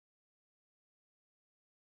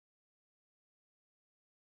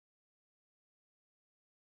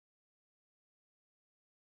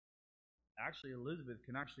actually Elizabeth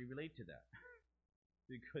can actually relate to that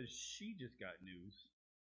because she just got news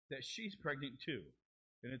that she's pregnant too,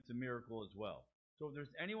 and it's a miracle as well. So if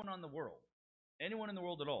there's anyone in the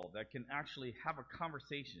world at all that can actually have a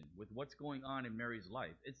conversation with what's going on in Mary's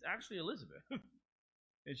life, it's actually Elizabeth.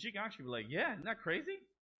 And she can actually be like, yeah, isn't that crazy?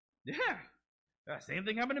 Yeah, that same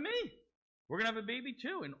thing happened to me. We're going to have a baby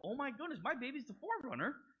too. And oh my goodness, my baby's the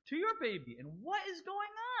forerunner to your baby. And what is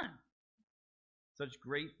going on? Such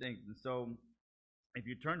great things. And so if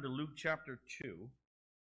you turn to Luke chapter 2,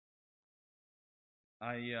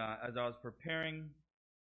 as I was preparing,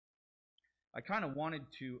 I kind of wanted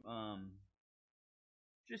to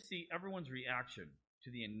just see everyone's reaction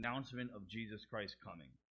to the announcement of Jesus Christ coming.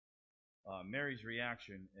 Mary's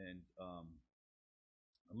reaction and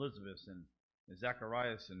Elizabeth's and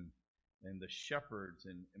Zacharias and the shepherds,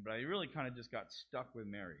 but I really kind of just got stuck with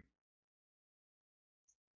Mary.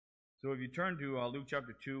 So if you turn to Luke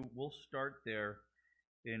chapter 2, we'll start there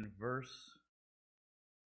in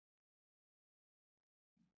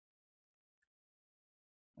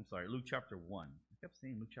Luke chapter 1. I kept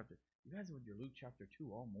saying Luke chapter. You guys are with your Luke chapter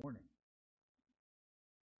 2 all morning.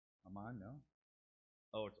 Am I? No?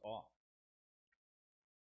 Oh, it's off.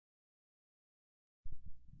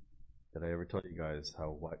 Did I ever tell you guys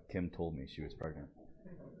what Kim told me she was pregnant?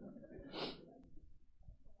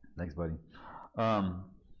 Thanks, buddy.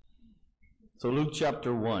 So Luke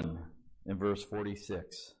chapter 1 and verse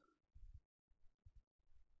 46.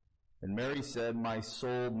 And Mary said, "My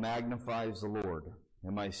soul magnifies the Lord,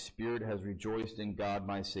 and my spirit has rejoiced in God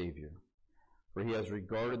my Savior. For he has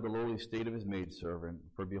regarded the lowly state of his maidservant.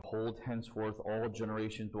 For behold, henceforth all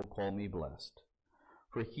generations will call me blessed.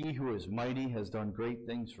 For he who is mighty has done great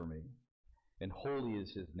things for me, and holy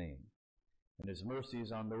is his name. And his mercy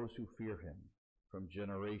is on those who fear him from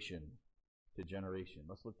generation to generation."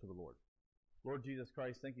 Let's look to the Lord. Lord Jesus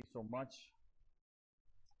Christ, thank you so much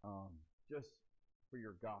just for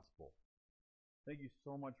your gospel. Thank you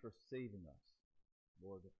so much for saving us,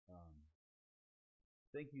 Lord.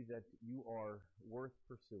 Thank you that you are worth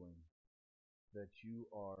pursuing, that you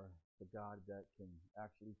are the God that can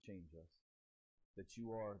actually change us, that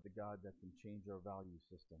you are the God that can change our value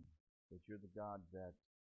system, that you're the God that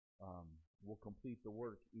will complete the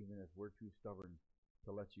work even if we're too stubborn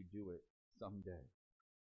to let you do it someday.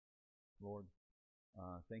 Lord,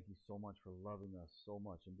 thank you so much for loving us so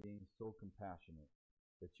much and being so compassionate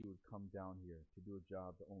that you would come down here to do a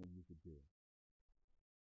job that only you could do.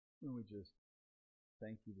 And we just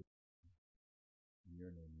thank you in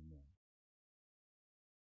your name, amen.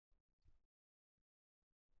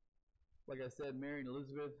 Like I said, Mary and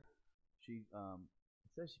Elizabeth, it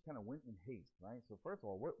says she kind of went in haste, right? So first of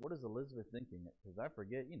all, what is Elizabeth thinking? Because I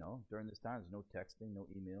forget, during this time, there's no texting, no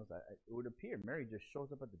emails. It would appear Mary just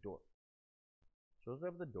shows up at the door.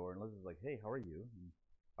 And Elizabeth's like, "Hey, how are you?" And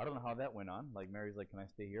I don't know how that went on. Like, Mary's like, "Can I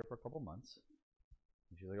stay here for a couple months?"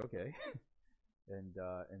 And she's like, "Okay." and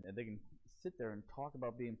they can sit there and talk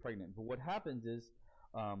about being pregnant. But what happens is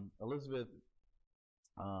Elizabeth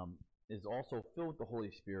is also filled with the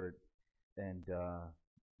Holy Spirit, and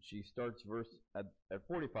she starts at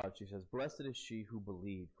 45. She says, "Blessed is she who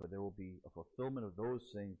believed, for there will be a fulfillment of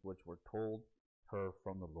those things which were told her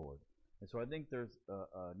from the Lord." And so I think there's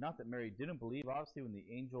not that Mary didn't believe, obviously, when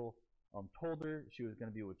the angel told her she was going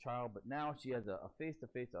to be with child, but now she has a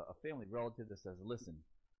face-to-face, a family relative that says, "Listen,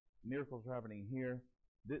 miracles are happening here.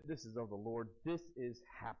 This is of the Lord. This is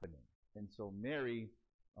happening." And so Mary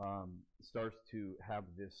starts to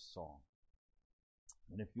have this song.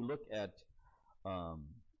 And if you look at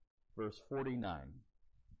verse 49,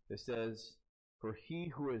 it says, "For he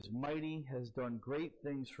who is mighty has done great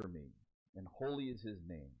things for me, and holy is his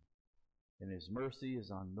name. And his mercy is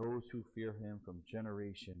on those who fear him from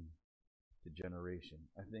generation to generation."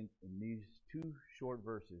 I think in these two short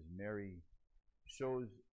verses, Mary shows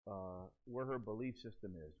where her belief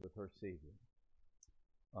system is with her Savior.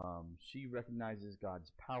 She recognizes God's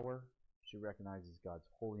power, she recognizes God's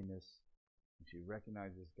holiness, and she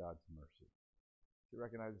recognizes God's mercy. She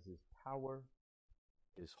recognizes his power,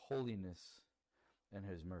 his holiness, and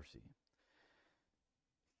his mercy.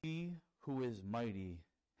 He who is mighty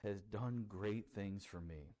has done great things for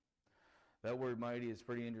me. That word mighty is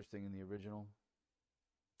pretty interesting in the original.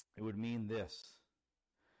 It would mean this: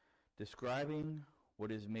 describing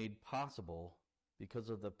what is made possible because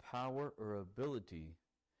of the power or ability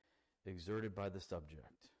exerted by the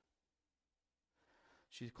subject.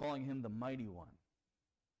 She's calling him the mighty one.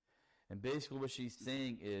 And basically what she's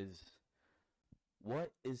saying is,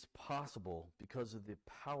 what is possible because of the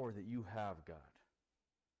power that you have, God?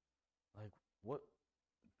 Like,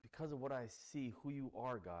 because of what I see, who you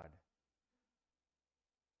are, God,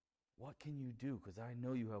 what can you do? Because I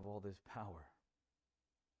know you have all this power.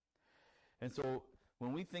 And so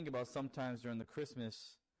when we think about sometimes during the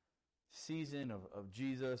Christmas season of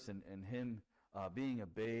Jesus and him being a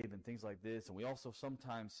babe and things like this, and we also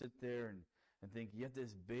sometimes sit there and think, yet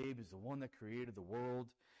this babe is the one that created the world,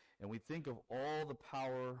 and we think of all the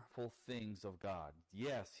powerful things of God.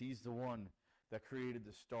 Yes, he's the one that created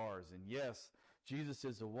the stars, and yes, Jesus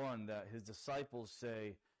is the one that his disciples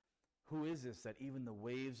say, who is this that even the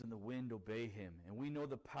waves and the wind obey him? And we know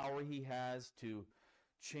the power he has to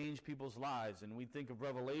change people's lives. And we think of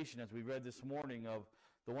Revelation, as we read this morning, of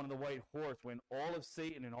the one on the white horse, when all of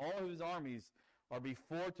Satan and all of his armies are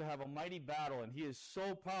before to have a mighty battle, and he is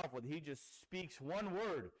so powerful that he just speaks one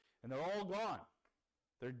word, and they're all gone.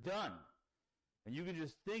 They're done. And you can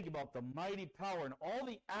just think about the mighty power and all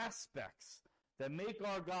the aspects that make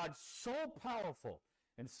our God so powerful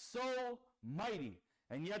and so mighty.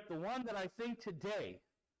 And yet the one that I think today,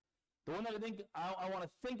 the one that I think I want to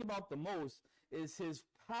think about the most is his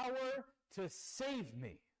power to save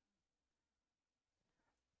me.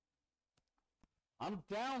 I'm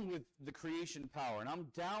down with the creation power, and I'm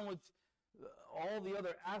down with all the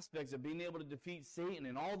other aspects of being able to defeat Satan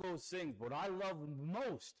and all those things. But what I love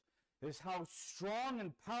most is how strong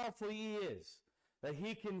and powerful he is, that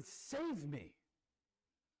he can save me.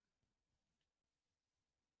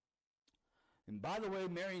 And by the way,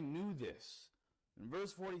 Mary knew this. In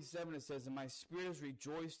verse 47 it says, and my spirit has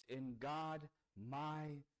rejoiced in God,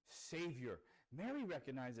 my Savior. Mary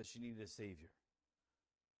recognized that she needed a Savior.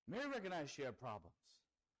 Mary recognized she had problems.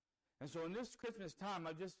 And so in this Christmas time,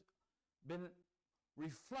 I've just been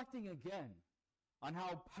reflecting again on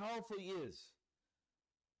how powerful he is,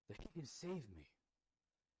 that he can save me.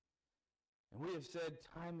 And we have said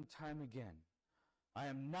time and time again, I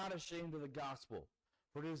am not ashamed of the gospel,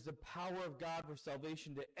 for it is the power of God for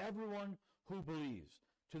salvation to everyone who believes,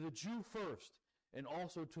 to the Jew first, and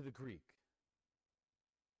also to the Greek.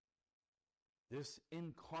 This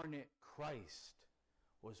incarnate Christ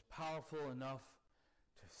was powerful enough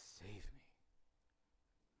to save me.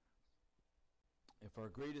 If our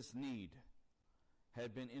greatest need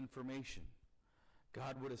had been information,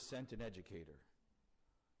 God would have sent an educator.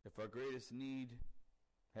 If our greatest need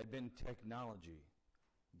had been technology,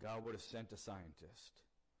 God would have sent a scientist.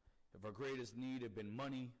 If our greatest need had been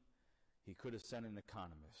money, he could have sent an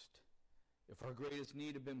economist. If our greatest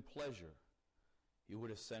need had been pleasure, he would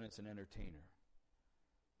have sent us an entertainer.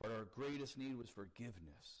 But our greatest need was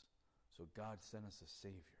forgiveness, so God sent us a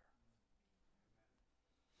Savior.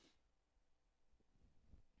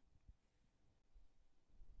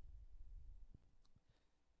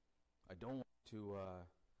 I don't want to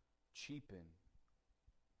cheapen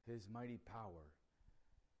his mighty power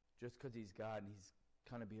just because he's God and he's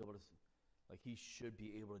kind of be able to, like he should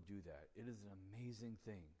be able to do that. It is an amazing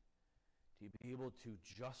thing to be able to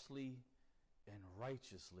justly and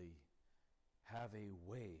righteously have a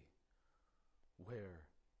way where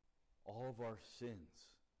all of our sins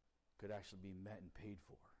could actually be met and paid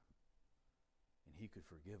for. And he could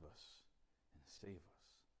forgive us and save us.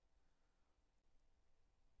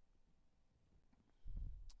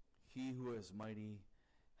 He who is mighty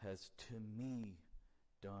has to me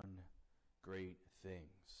done great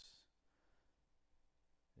things.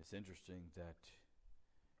 It's interesting that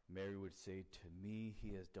Mary would say, to me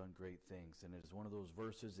he has done great things. And it is one of those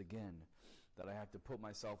verses, again, that I have to put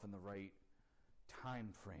myself in the right time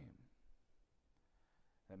frame.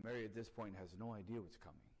 That Mary at this point has no idea what's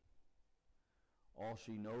coming. All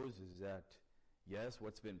she knows is that, yes,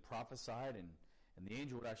 what's been prophesied, and the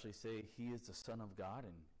angel would actually say he is the Son of God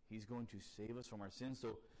and he's going to save us from our sins.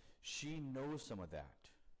 So she knows some of that.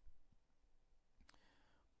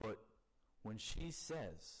 But when she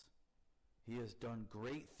says he has done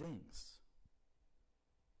great things,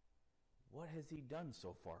 what has he done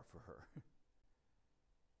so far for her?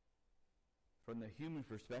 From the human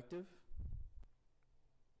perspective,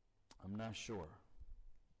 I'm not sure.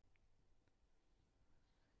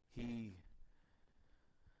 The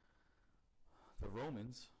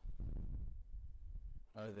Romans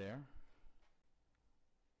are there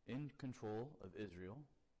in control of Israel.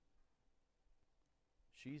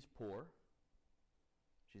 She's poor.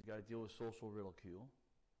 She's got to deal with social ridicule.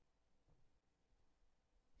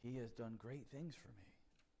 He has done great things for me.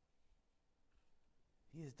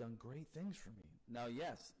 He has done great things for me. Now,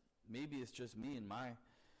 yes, maybe it's just me and my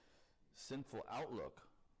sinful outlook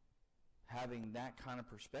having that kind of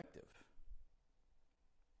perspective.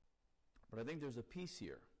 But I think there's a piece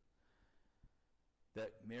here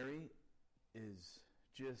that Mary is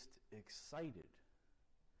just excited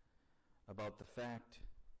about the fact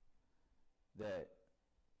that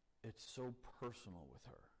it's so personal with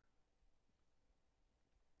her.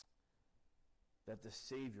 that the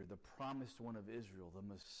Savior, the promised one of Israel, the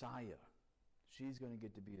Messiah, she's going to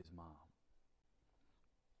get to be his mom.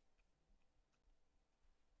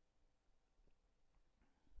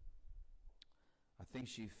 I think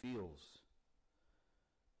she feels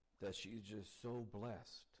that she's just so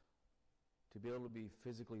blessed to be able to be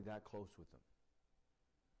physically that close with him.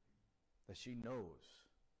 That she knows,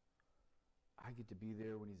 I get to be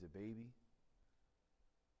there when he's a baby.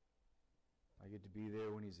 I get to be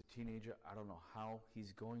there when he's a teenager. I don't know how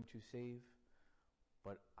he's going to save,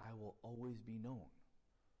 but I will always be known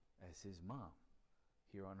as his mom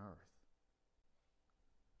here on earth.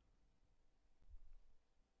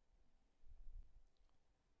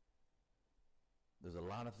 There's a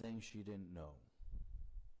lot of things she didn't know.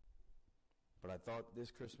 But I thought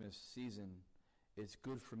this Christmas season, it's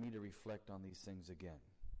good for me to reflect on these things again.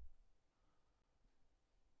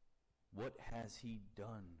 What has he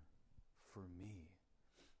done for me,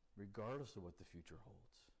 regardless of what the future holds?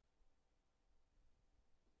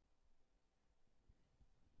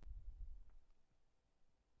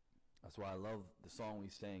 That's why I love the song we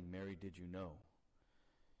sang, Mary, Did You Know?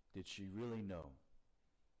 Did she really know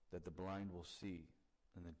that the blind will see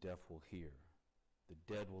and the deaf will hear?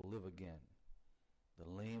 The dead will live again. The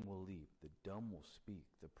lame will leap. The dumb will speak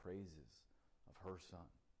the praises of her Son.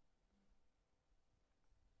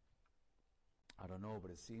 I don't know, but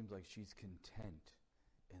it seems like she's content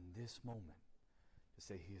in this moment to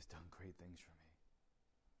say he has done great things for me.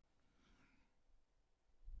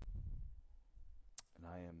 And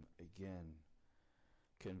I am again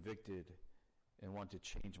convicted and want to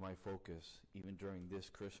change my focus even during this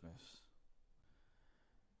Christmas,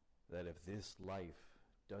 that if this life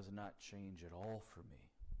does not change at all for me,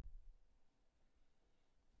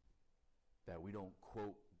 that we don't,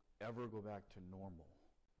 quote, ever go back to normal,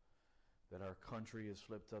 that our country is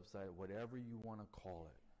flipped upside, whatever you want to call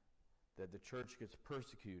it, that the church gets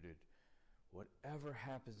persecuted, whatever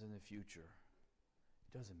happens in the future,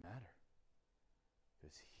 it doesn't matter,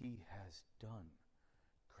 because he has done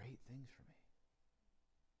great things for me.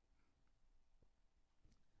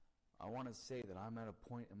 I want to say that I'm at a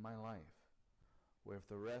point in my life where if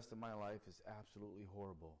the rest of my life is absolutely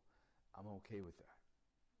horrible, I'm okay with that.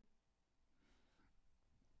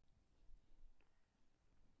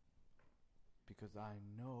 Because I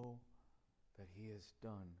know that he has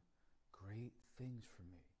done great things for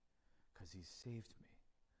me, because he saved me.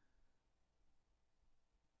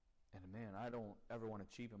 And man, I don't ever want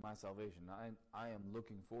to cheapen my salvation. I am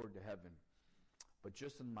looking forward to heaven. But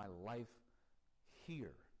just in my life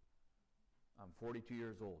here, I'm 42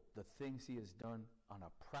 years old. The things he has done on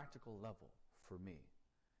a practical level for me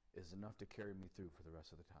is enough to carry me through for the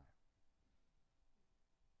rest of the time.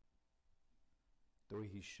 The way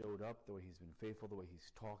he showed up, the way he's been faithful, the way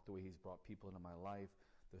he's talked, the way he's brought people into my life,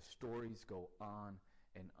 the stories go on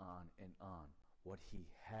and on and on. What he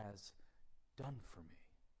has done for me.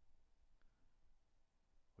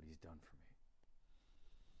 What he's done for me.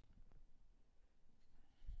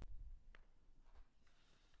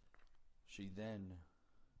 She then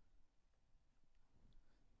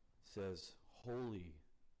says, holy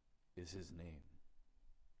is his name.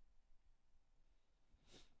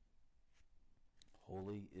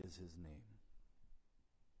 Holy is his name.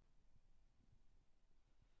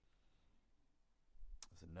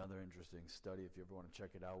 It's another interesting study if you ever want to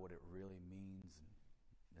check it out, what it really means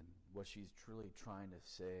and what she's truly trying to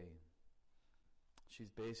say. She's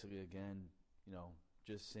basically, again,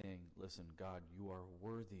 just saying, listen, God, you are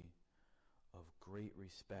worthy of great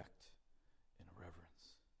respect and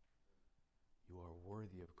reverence. You are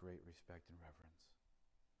worthy of great respect and reverence.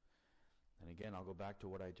 And again, I'll go back to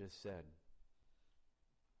what I just said.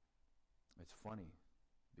 It's funny,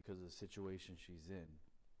 because of the situation she's in.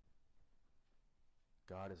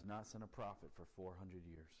 God has not sent a prophet for 400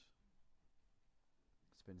 years.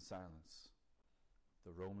 It's been silence.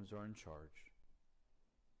 The Romans are in charge.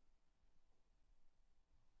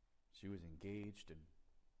 She was engaged and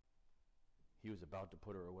he was about to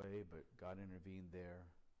put her away, but God intervened there.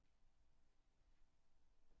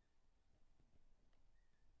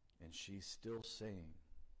 And she's still saying,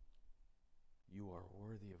 you are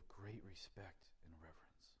worthy of great respect and reverence.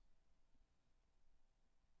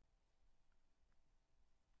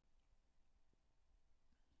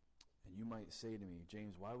 And you might say to me,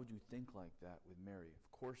 James, why would you think like that with Mary?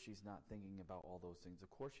 Of course she's not thinking about all those things.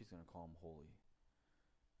 Of course she's going to call him holy.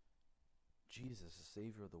 Jesus, the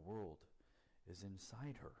Savior of the world, is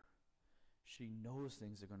inside her. She knows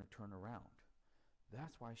things are going to turn around.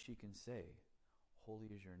 That's why she can say, holy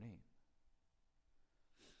is your name.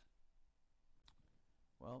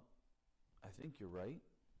 Well, I think you're right.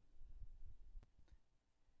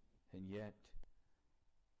 And yet,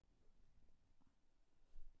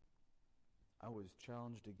 I was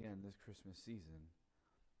challenged again this Christmas season.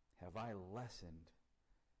 Have I lessened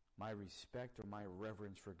my respect or my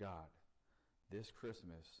reverence for God this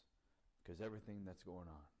Christmas because everything that's going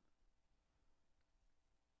on?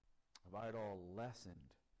 Have I at all lessened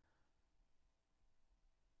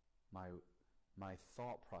my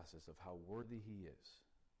thought process of how worthy he is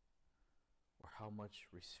or how much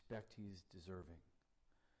respect he's deserving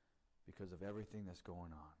because of everything that's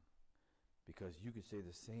going on? Because you could say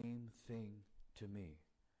the same thing to me,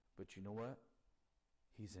 but you know what?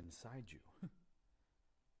 He's inside you.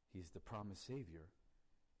 He's the promised Savior,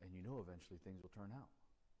 and you know eventually things will turn out.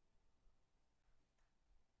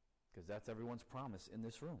 Because that's everyone's promise in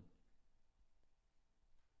this room.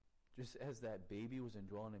 Just as that baby was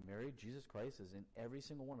indwelling in Mary, Jesus Christ is in every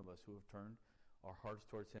single one of us who have turned our hearts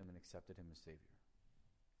towards him and accepted him as Savior.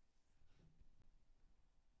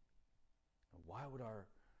 And why would our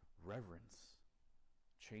reverence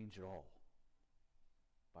change at all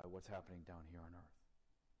by what's happening down here on earth?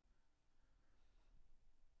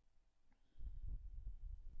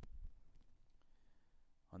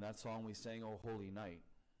 On that song we sang, "O Holy Night,"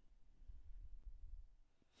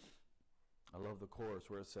 I love the chorus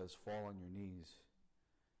where it says, "Fall on your knees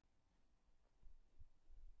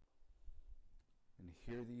and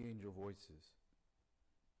hear the angel voices."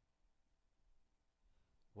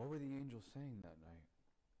 What were the angels saying that night?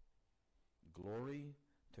 Glory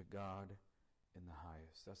to God in the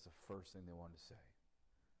highest. That's the first thing they wanted to say.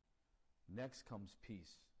 Next comes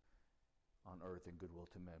peace on earth and goodwill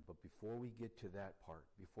to men. But before we get to that part,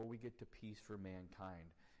 before we get to peace for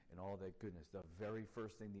mankind and all that goodness, the very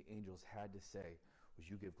first thing the angels had to say was,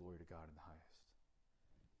 you give glory to God in the highest.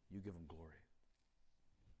 You give him glory.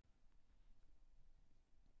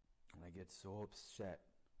 And I get so upset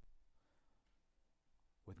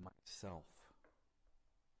with myself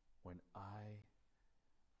when I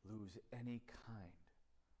lose any kind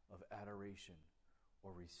of adoration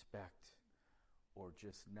or respect or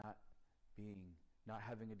just not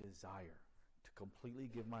having a desire to completely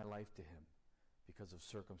give my life to him because of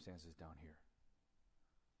circumstances down here.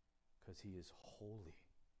 Because he is holy.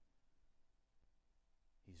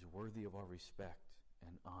 He's worthy of our respect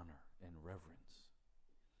and honor and reverence.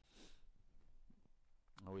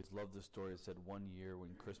 I always loved the story. It said one year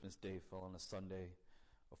when Christmas Day fell on a Sunday,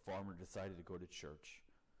 a farmer decided to go to church.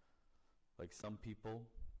 Like some people,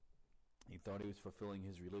 he thought he was fulfilling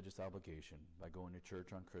his religious obligation by going to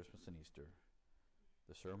church on Christmas and Easter.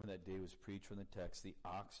 The sermon that day was preached from the text, "The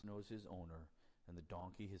ox knows his owner, and the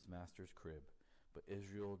donkey his master's crib. But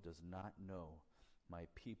Israel does not know, my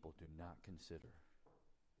people do not consider."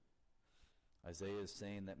 Isaiah is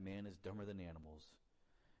saying that man is dumber than animals.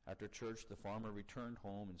 After church, the farmer returned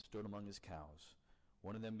home and stood among his cows.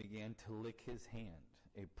 One of them began to lick his hand,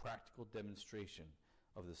 a practical demonstration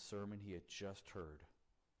of the sermon he had just heard.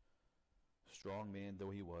 Strong man though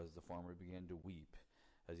he was, the farmer began to weep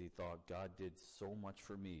as he thought, God did so much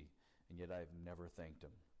for me, and yet I have never thanked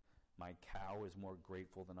him. My cow is more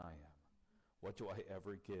grateful than I am. What do I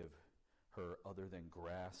ever give her other than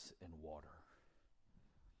grass and water?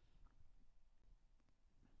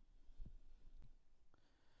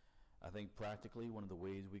 I think practically one of the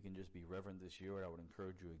ways we can just be reverent this year, I would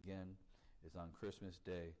encourage you again, is on Christmas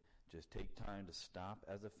Day, just take time to stop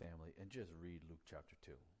as a family and just read Luke chapter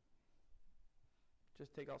 2.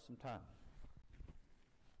 Just take out some time.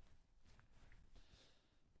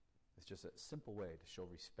 It's just a simple way to show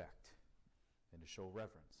respect and to show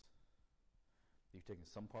reverence. You've taken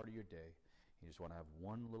some part of your day, you just want to have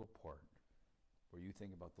one little part where you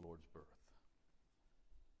think about the Lord's birth.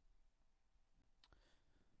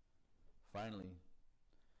 Finally,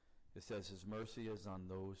 it says his mercy is on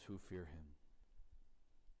those who fear him.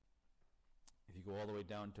 If you go all the way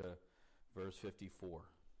down to verse 54,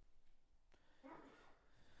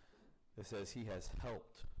 it says he has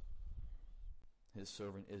helped his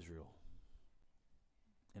servant Israel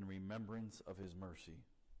in remembrance of his mercy,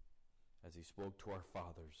 as he spoke to our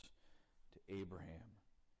fathers, to Abraham,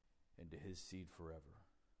 and to his seed forever.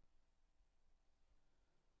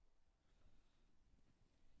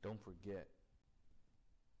 Don't forget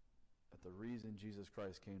that the reason Jesus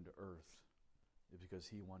Christ came to earth is because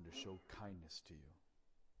he wanted to show kindness to you.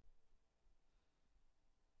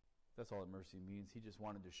 That's all that mercy means. He just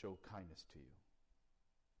wanted to show kindness to you.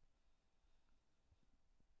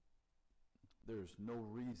 There's no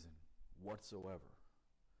reason whatsoever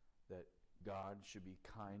that God should be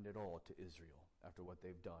kind at all to Israel after what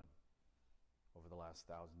they've done over the last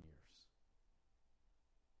 1,000 years.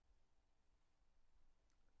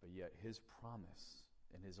 But yet his promise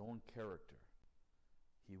and his own character,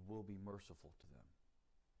 he will be merciful to them.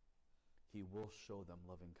 He will show them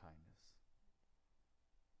loving kindness.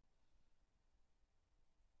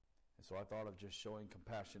 So I thought of just showing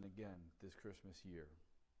compassion again this Christmas year,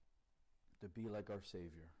 to be like our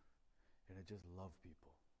Savior and to just love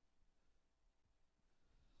people.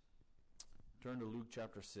 Turn to Luke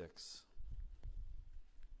chapter 6.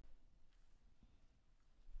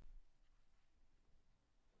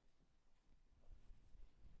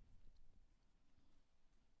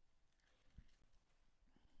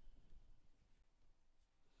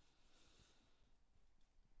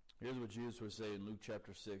 Here's what Jesus would say in Luke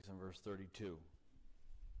chapter 6 and verse 32.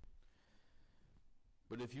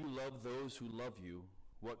 But if you love those who love you,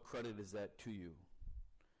 what credit is that to you?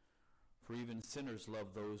 For even sinners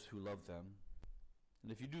love those who love them.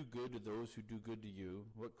 And if you do good to those who do good to you,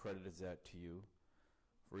 what credit is that to you?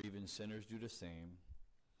 For even sinners do the same.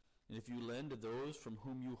 And if you lend to those from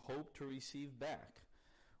whom you hope to receive back,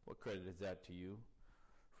 what credit is that to you?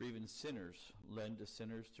 For even sinners lend to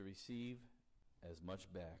sinners to receive as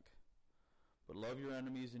much back. But love your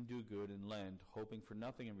enemies and do good and lend, hoping for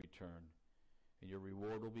nothing in return, and your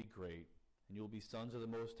reward will be great, and you will be sons of the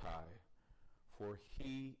Most High, for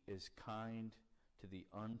he is kind to the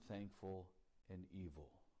unthankful and evil.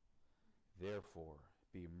 Therefore,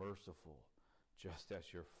 be merciful, just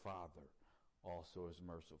as your Father also is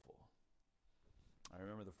merciful. I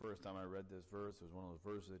remember the first time I read this verse, it was one of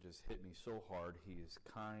those verses that just hit me so hard. He is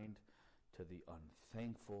kind to the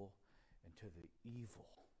unthankful and to the evil.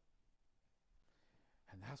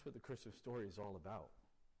 And that's what the Christmas story is all about.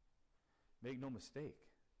 Make no mistake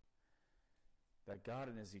that God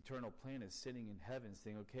in his eternal plan is sitting in heaven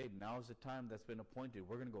saying, okay, now is the time that's been appointed.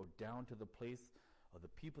 We're going to go down to the place of the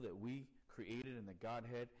people that we created in the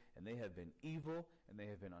Godhead, and they have been evil, and they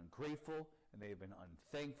have been ungrateful, and they have been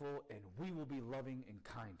unthankful, and we will be loving and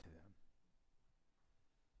kind to them.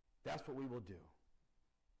 That's what we will do.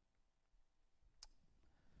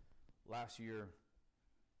 Last year,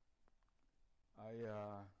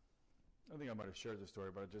 I think I might have shared this story,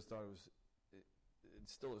 but I just thought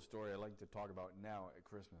it's still a story I like to talk about now at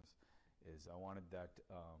Christmas. Is I wanted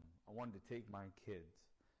to take my kids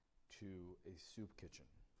to a soup kitchen.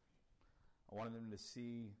 I wanted them to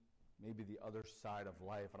see maybe the other side of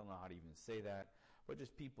life. I don't know how to even say that, but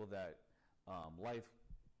just people that life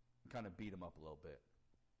kind of beat them up a little bit.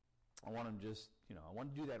 I want them I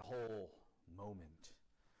want to do that whole moment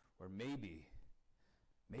where maybe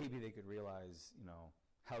they could realize,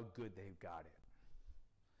 how good they've got it.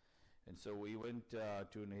 And so we went to a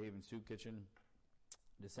New Haven soup kitchen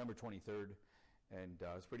December 23rd, and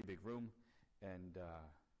it's a pretty big room, and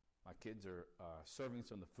my kids are serving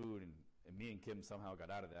some of the food, and me and Kim somehow got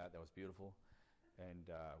out of that. That was beautiful. And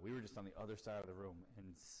we were just on the other side of the room, and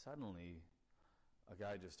suddenly a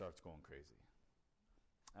guy just starts going crazy,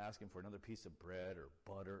 asking for another piece of bread or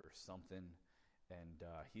butter or something, and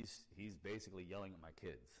he's basically yelling at my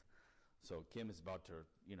kids. So Kim is about to,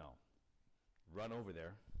 run over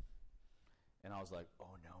there, and I was like,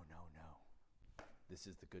 oh, no. This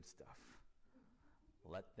is the good stuff.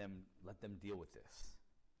 Let them deal with this.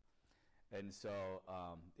 And so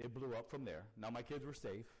it blew up from there. Now my kids were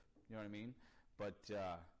safe, you know what I mean? But,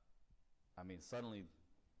 suddenly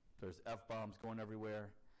there's F-bombs going everywhere.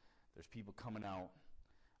 There's people coming out.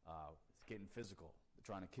 It's getting physical. They're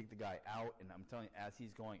trying to kick the guy out, and I'm telling you, as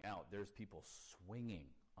he's going out, there's people swinging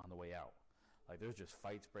on the way out. Like, there's just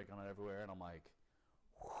fights breaking out everywhere, and I'm like,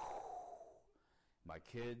 whew. My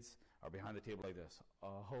kids are behind the table like this.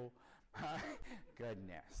 Oh, my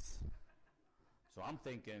goodness. So I'm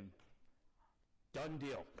thinking, done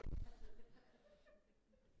deal.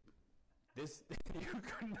 This, you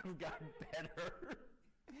couldn't have gotten better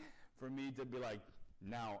for me to be like,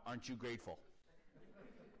 now, aren't you grateful?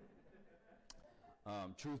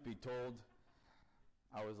 Truth be told,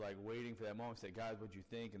 I was like waiting for that moment to say, guys, what'd you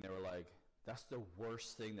think? And they were like, that's the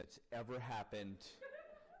worst thing that's ever happened.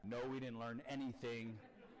 No, we didn't learn anything.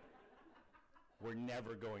 We're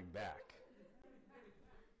never going back.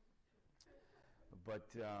 But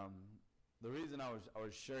the reason I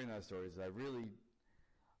was sharing that story is I really,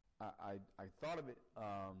 I thought of it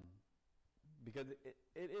because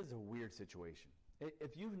it is a weird situation.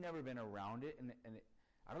 If you've never been around it, and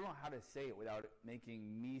I don't know how to say it without it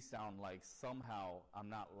making me sound like somehow I'm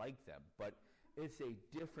not like them, but it's a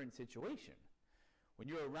different situation. When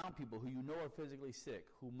you're around people who you know are physically sick,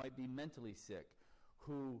 who might be mentally sick,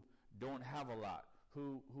 who don't have a lot,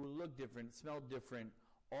 who look different, smell different,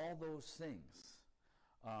 all those things.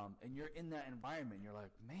 And you're in that environment, you're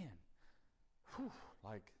like, man, whew,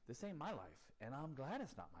 like, this ain't my life, and I'm glad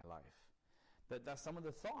it's not my life. That's some of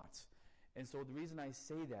the thoughts. And so the reason I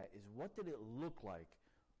say that is, what did it look like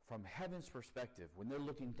from heaven's perspective when they're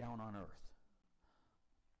looking down on earth?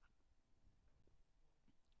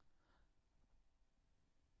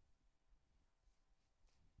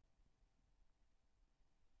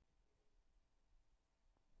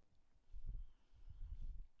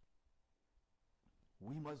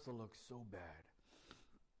 We must have looked so bad.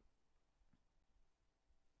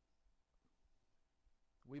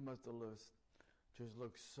 We must have just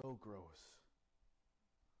looked so gross.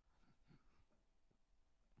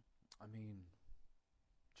 I mean,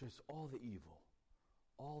 just all the evil,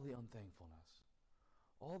 all the unthankfulness,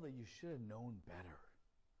 all that you should have known better.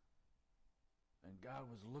 And God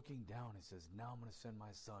was looking down and says, now I'm going to send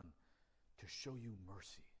my son to show you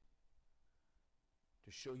mercy,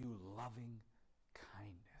 to show you loving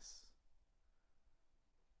kindness.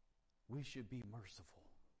 We should be merciful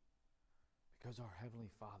because our Heavenly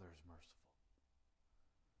Father is merciful.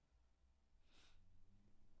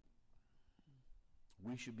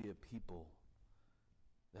 We should be a people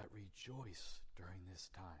that rejoice during this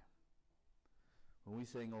time. When we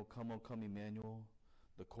sing, O come, Emmanuel,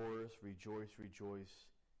 the chorus, rejoice, rejoice,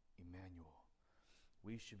 Emmanuel.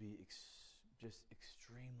 We should be just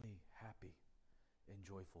extremely happy and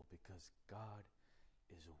joyful because God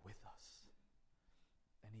is with us.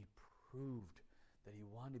 And He proved that He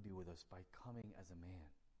wanted to be with us by coming as a man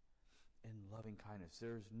in loving kindness.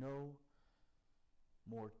 There's no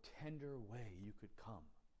more tender way you could come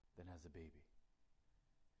than as a baby.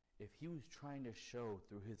 If He was trying to show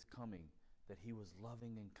through His coming that He was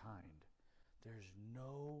loving and kind, there's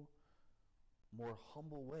no more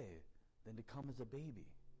humble way than to come as a baby.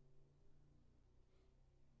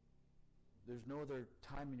 There's no other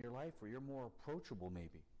time in your life where you're more approachable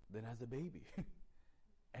maybe than as a baby.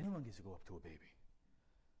 Anyone gets to go up to a baby.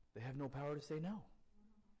 They have no power to say no.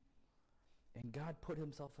 And God put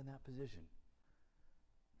Himself in that position.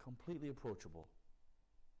 Completely approachable.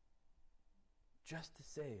 Just to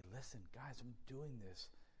say, listen, guys, I'm doing this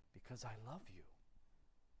because I love you.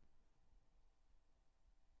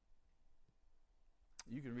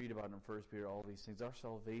 You can read about it in 1 Peter, all these things. Our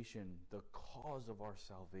salvation, the cause of our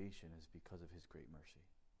salvation is because of His great mercy.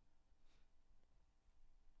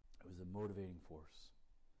 It was a motivating force.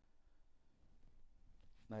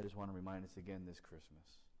 And I just want to remind us again this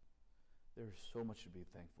Christmas, there is so much to be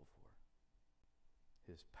thankful for.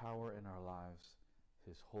 His power in our lives,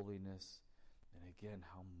 His holiness, and again,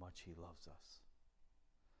 how much He loves us.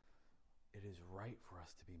 It is right for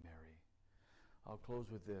us to be merry. I'll close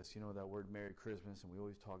with this. You know that word Merry Christmas, and we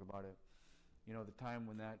always talk about it. You know, the time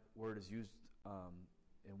when that word is used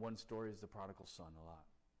in one story is the prodigal son a lot.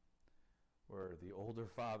 Where the older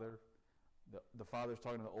father, the father's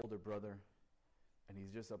talking to the older brother, and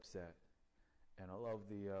he's just upset. And I love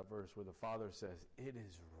the verse where the father says, it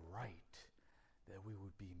is right that we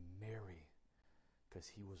would be merry because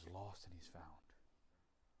he was lost and he's found.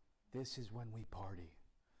 This is when we party.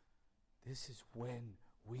 This is when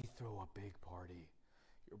we throw a big party.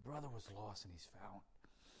 Your brother was lost and he's found.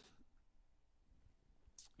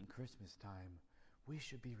 In Christmas time, we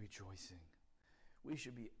should be rejoicing. We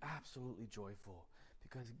should be absolutely joyful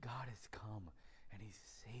because God has come and He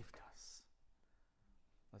saved us.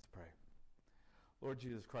 Let's pray. Lord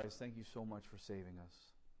Jesus Christ, thank you so much for saving us.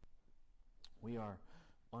 We are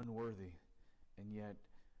unworthy, and yet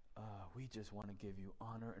we just want to give you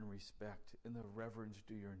honor and respect in the reverence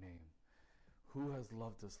due your name. Who has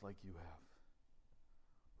loved us like you have?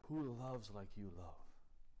 Who loves like you love?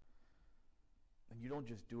 And you don't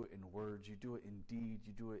just do it in words, you do it in deed,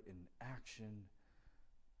 you do it in action.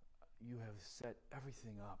 You have set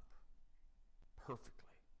everything up perfectly.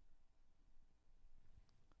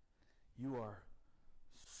 You are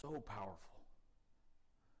so powerful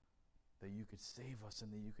that you could save us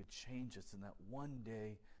and that you could change us, and that one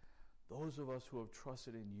day those of us who have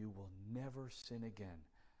trusted in you will never sin again.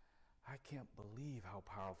 I can't believe how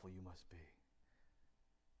powerful you must be.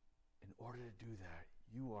 In order to do that,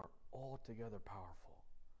 you are altogether powerful.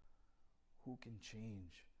 Who can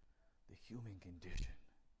change the human condition?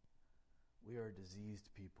 We are a diseased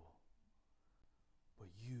people. But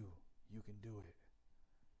you can do it.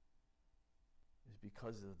 It's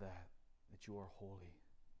because of that you are holy.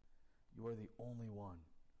 You are the only one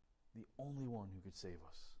who could save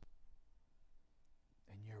us.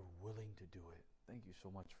 And you're willing to do it. Thank you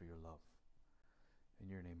so much for your love. In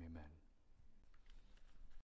your name, amen.